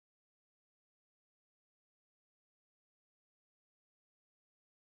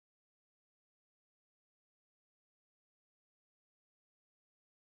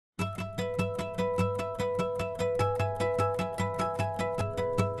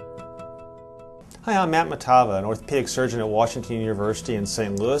Hi, I'm Matt Matava, an orthopedic surgeon at Washington University in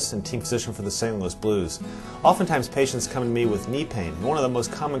St. Louis and team physician for the St. Louis Blues. Oftentimes patients come to me with knee pain. One of the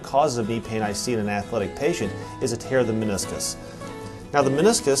most common causes of knee pain I see in an athletic patient is a tear of the meniscus. Now the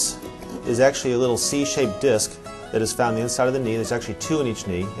meniscus is actually a little C-shaped disc that is found on the inside of the knee. There's actually two in each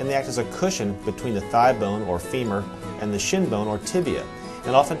knee, and they act as a cushion between the thigh bone or femur and the shin bone or tibia.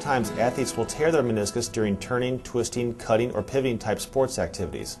 And oftentimes athletes will tear their meniscus during turning, twisting, cutting, or pivoting type sports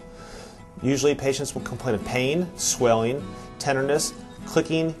activities. Usually patients will complain of pain, swelling, tenderness,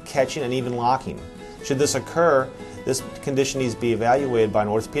 clicking, catching, and even locking. Should this occur, this condition needs to be evaluated by an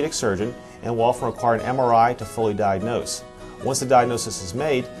orthopedic surgeon and will often require an MRI to fully diagnose. Once the diagnosis is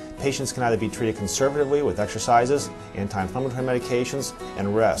made, patients can either be treated conservatively with exercises, anti-inflammatory medications,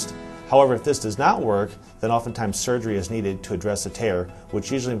 and rest. However, if this does not work, then oftentimes surgery is needed to address the tear,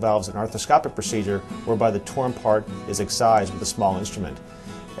 which usually involves an arthroscopic procedure whereby the torn part is excised with a small instrument.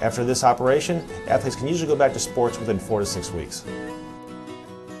 After this operation, athletes can usually go back to sports within 4 to 6 weeks.